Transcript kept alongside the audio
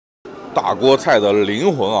大锅菜的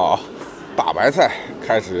灵魂啊，大白菜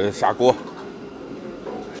开始下锅。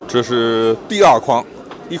这是第2筐，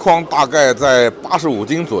一筐大概在85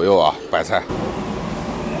斤左右啊，白菜。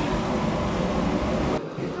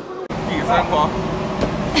第3筐，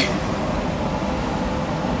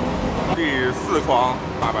第4筐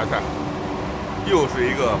大白菜，又是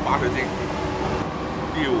一个80斤。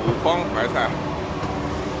第5筐白菜，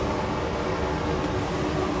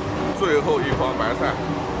最后1筐白菜。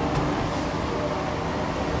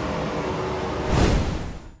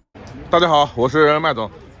大家好，我是麦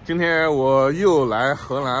总。今天我又来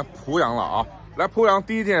河南濮阳了啊！来濮阳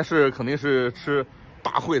第一件事肯定是吃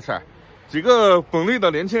大烩菜。几个本地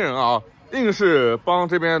的年轻人啊，硬是帮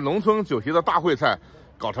这边农村酒席的大烩菜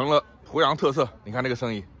搞成了濮阳特色。你看这个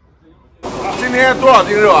生意。今天多少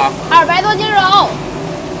斤肉啊？200多斤肉。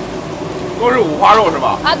都是五花肉是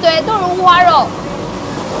吧？啊，对，都是五花肉。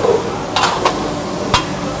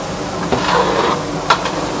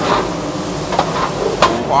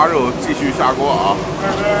五花肉继续下锅啊！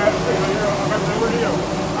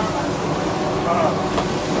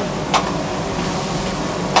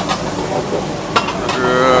这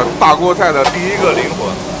是大锅菜的第一个灵魂，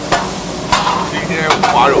新鲜五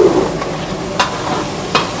花肉。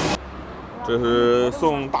这是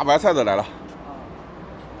送大白菜的来了，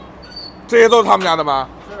这些都是他们家的吗？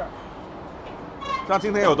是。像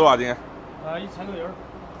今天有多少斤？1000多斤。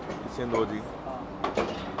1000多斤。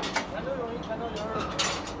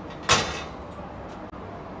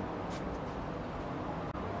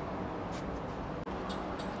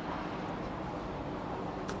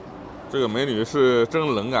这个美女是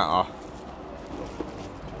真能干啊！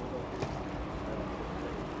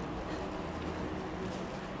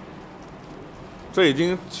这已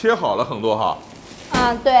经切好了很多哈。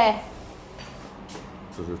啊，对。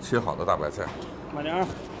这是切好的大白菜。慢点。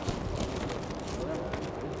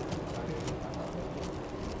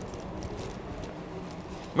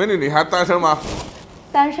美女，你还单身吗？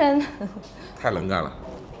单身。太能干了。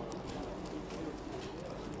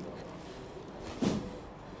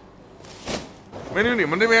美女，你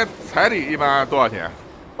们这边彩礼一般多少钱？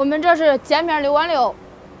我们这是见面6万6。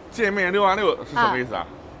见面6万6是什么意思啊？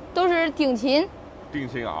都是定亲。定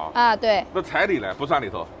亲啊？啊，对。那彩礼呢？不算里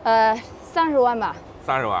头？30万吧。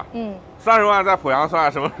30万？嗯。30万在濮阳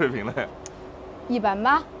算什么水平呢？一般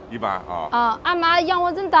吧。一般啊。啊，俺妈养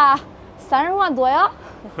我这么大，30万多呀。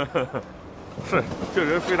是，确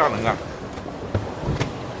实非常能干。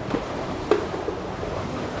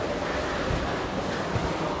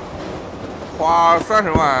花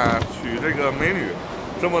30万娶这个美女，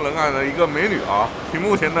这么能干的一个美女啊！屏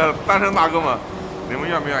幕前的单身大哥们，你们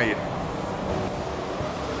愿不愿意？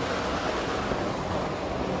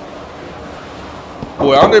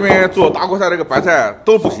濮阳这边做大锅菜，这个白菜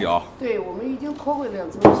都不洗啊？对，我们已经脱过2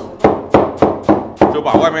层皮了，就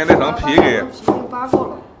把外面那层皮给皮已经扒过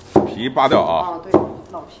了，皮扒掉啊！啊，对，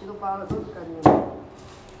老皮都扒了，都是干净的。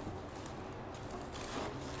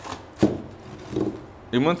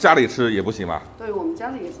你们家里吃也不行吗？对，我们家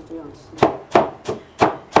里也是这样吃。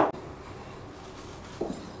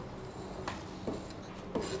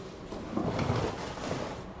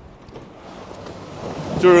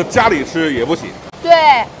就是家里吃也不行。对，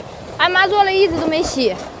俺妈做了一直都没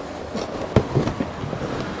洗。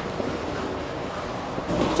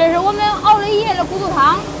这是我们熬了1夜的骨头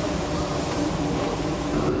汤。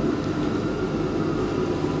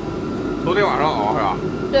昨天晚上熬是吧？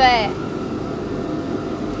对。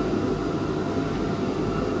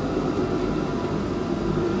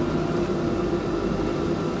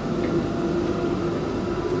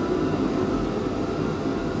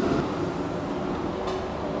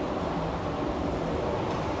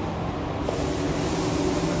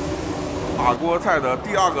大锅菜的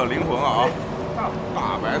第2个灵魂啊，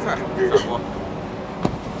大白菜下锅。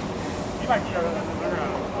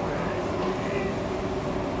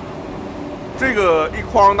这个一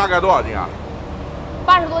筐大概多少斤啊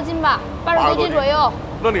？80多斤吧，80多斤左右。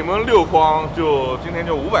那你们6筐就今天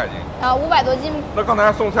就500斤啊，500多斤。那刚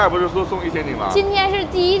才送菜不是说送1000斤吗？今天是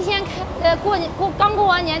第1天刚过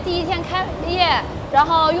完年第1天开业，然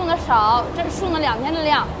后用的少，这送了2天的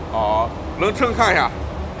量。哦，能称看一下？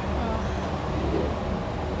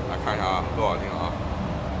来看一下啊，多少斤啊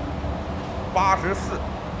？84。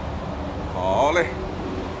好嘞，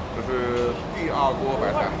这是第2锅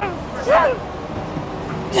白菜。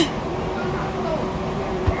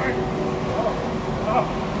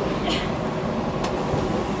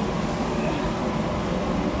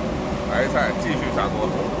白菜继续下锅，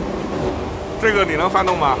这个你能翻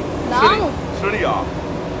动吗？能，吃力啊！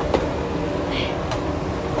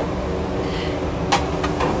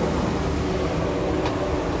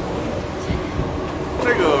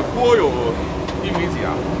锅有1米几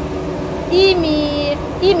啊？1米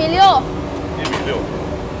6。1米6。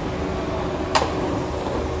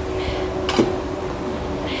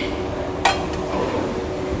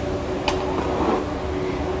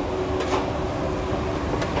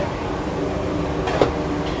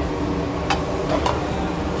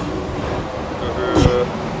这是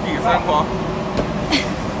第3筐。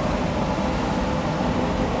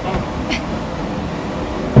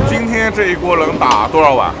今天这一锅能打多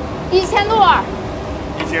少碗？1000多碗。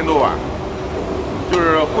1000多碗，就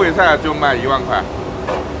是烩菜就卖1万块。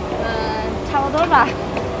差不多吧。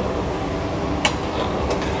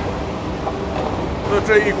那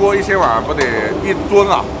这一锅1000碗不得1吨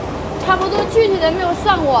啊？差不多，具体的没有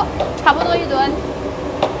算过，差不多1吨。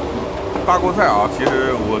大锅菜啊，其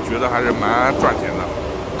实我觉得还是蛮赚钱的，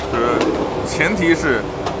就是前提是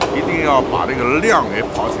一定要把这个量给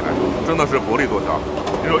跑起来，真的是薄利多销。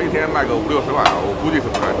你说一天卖个50-60碗啊，我估计是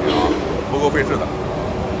不赚钱啊，不够费事的。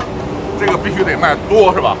这个必须得卖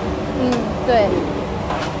多是吧？嗯，对。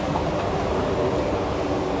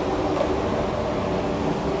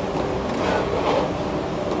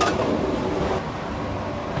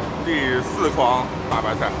第4筐大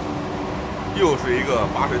白菜，又是一个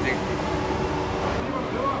80斤。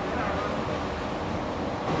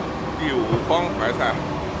第5筐白菜。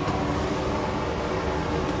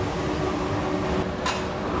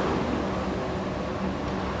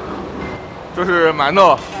这是馒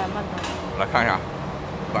头，来看一下，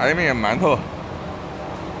白面馒头，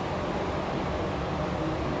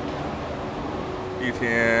一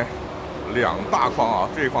天2大筐啊，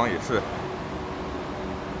这一筐也是，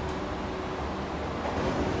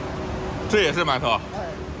这也是馒头，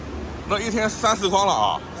那一天3-4筐了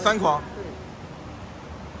啊，3筐。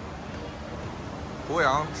濮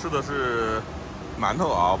阳吃的是馒头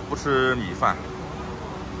啊，不吃米饭，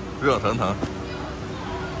热腾腾。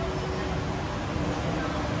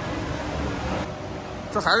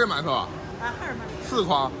这还是馒头啊？啊，还是馒头。 4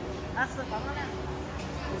筐。啊，4筐了嘞。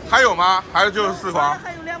还有吗？还是就是4筐？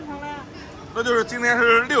还有2筐嘞。那就是今天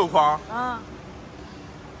是6筐。啊。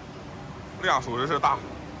量属实是大。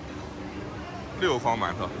6筐馒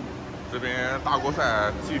头，这边大锅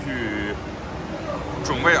菜继续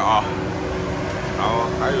准备啊，然后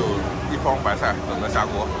还有1筐白菜等着下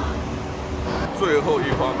锅，最后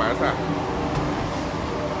1筐白菜。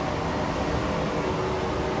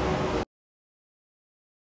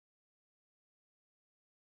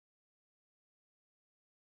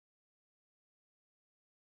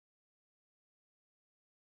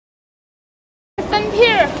 分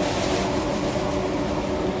片儿，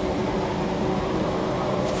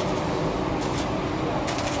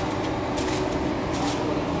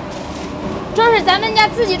这是咱们家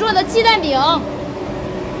自己做的鸡蛋饼，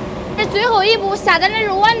这最后一步下在那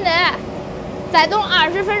肉丸子，再等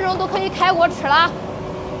20分钟都可以开锅吃了。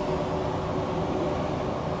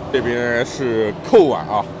这边是扣碗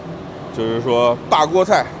啊，就是说大锅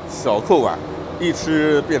菜小扣碗，一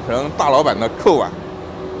吃变成大老板的扣碗。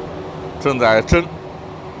 正在蒸。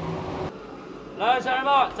来，家人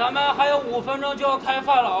们，咱们还有5分钟就要开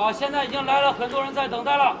饭了啊！现在已经来了很多人在等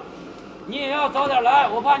待了，你也要早点来，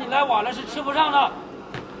我怕你来晚了是吃不上的。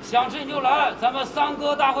想吃你就来，咱们3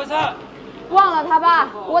哥大烩菜。忘了他吧，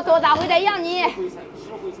我做大烩菜养你。烩菜，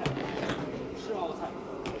吃烩菜，吃熬菜。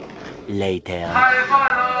 Later。开饭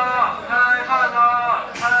了！开饭了！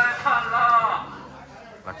开饭了！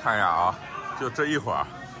来看一下啊，就这一会儿，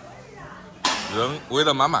人围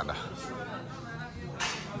得满满的。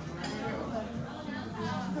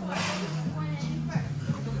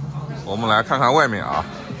 我们来看看外面啊，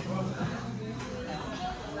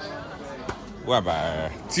外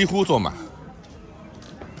边几乎坐满，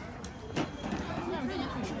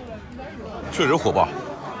确实火爆。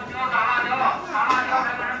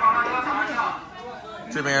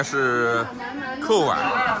这边是扣碗，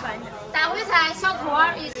大烩菜小扣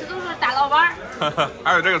碗一直都是大老板。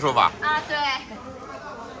还有这个说法啊？对。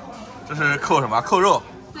这是扣什么？扣肉。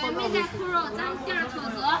对，没加扣肉，咱们店儿特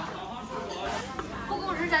色。 不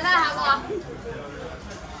够吃再来哈哥。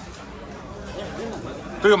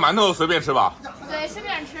这个馒头随便吃吧？对，随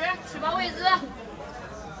便吃，吃饱为止。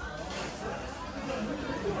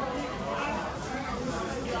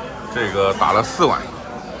这个打了4碗，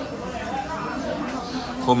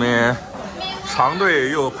后面长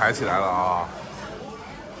队又排起来了啊！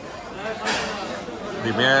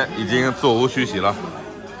里面已经座无虚席了。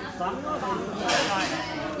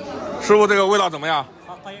师傅，这个味道怎么样？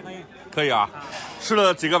好，可以。可以啊。 吃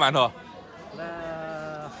了几个馒头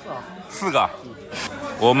？4个。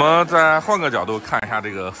我们再换个角度看一下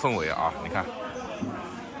这个氛围啊，你看，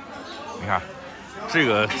这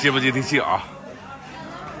个接不接地气啊？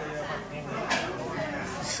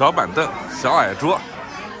小板凳、小矮桌，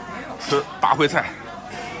吃大烩菜。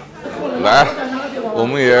来，我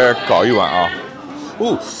们也搞一碗啊！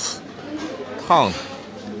哦，烫的。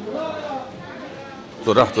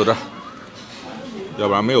走着走着，要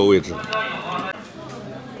不然没有位置。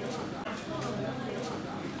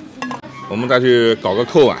我们再去搞个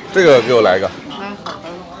扣碗，这个给我来一个。来，好的。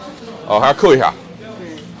哦，还要扣一下。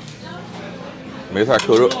对。梅菜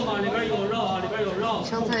扣肉。里边有肉啊，里边有肉。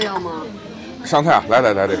香菜要吗？香菜啊，来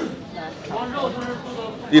这。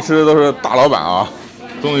一吃都是大老板啊，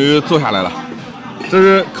终于坐下来了。这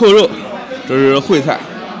是扣肉，这是烩菜。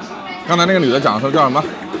刚才那个女的讲说叫什么？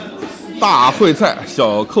大烩菜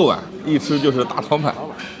小扣碗，一吃就是大老板。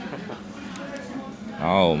然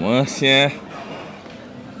后我们先，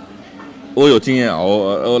我有经验啊，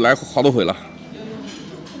我来好多回了。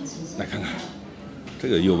来看看，这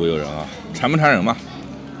个诱不诱人啊？馋不馋人嘛？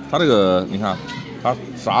它这个你看，它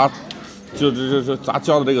炸，就炸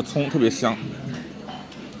焦的这个葱特别香。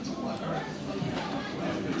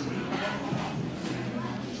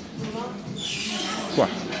哇，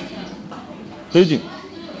黑劲！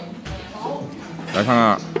来看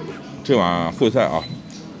看这碗烩菜啊！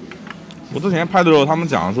我之前拍的时候，他们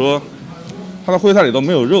讲说，它的烩菜里都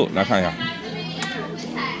没有肉。来看一下，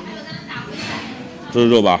这是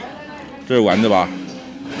肉吧？这是丸子吧？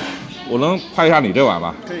我能拍一下你这碗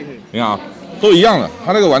吧？可以。你看啊，都一样的，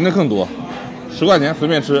它这个丸子更多，10块钱随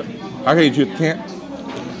便吃，还可以去添。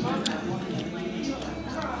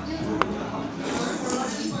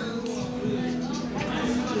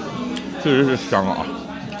确实是香啊！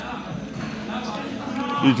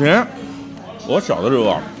以前我小的时候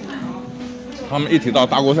啊，他们一提到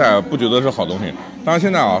大锅菜不觉得是好东西，但是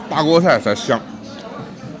现在啊，大锅菜才香。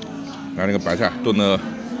来，那个白菜炖的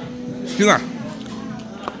稀烂，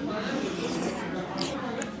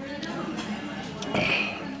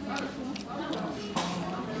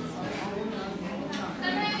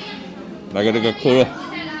来个这个扣肉，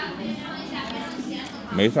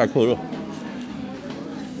梅菜扣肉。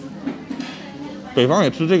北方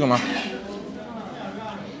也吃这个吗？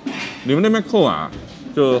你们那边扣碗，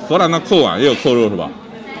就荷兰的扣碗也有扣肉是吧？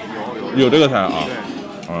有这个菜啊。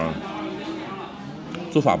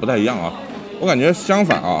做法不太一样啊。我感觉相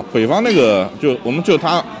反啊，北方那个我们就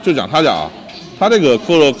讲他家啊，他这个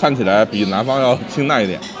扣肉看起来比南方要清淡一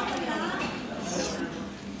点。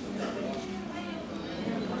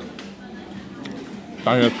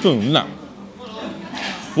但是更烂，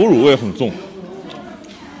腐乳味很重。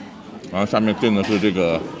然后下面炖的是这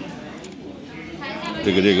个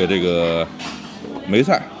梅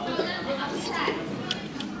菜，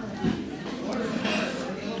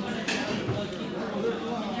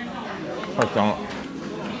太香了，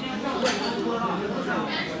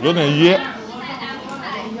有点噎。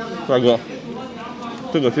帅哥，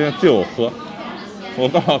这个先借我喝，我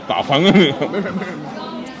到打还给你。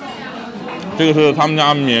这个是他们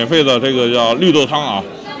家免费的，这个叫绿豆汤啊。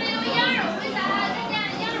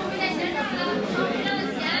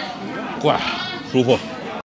怪舒服。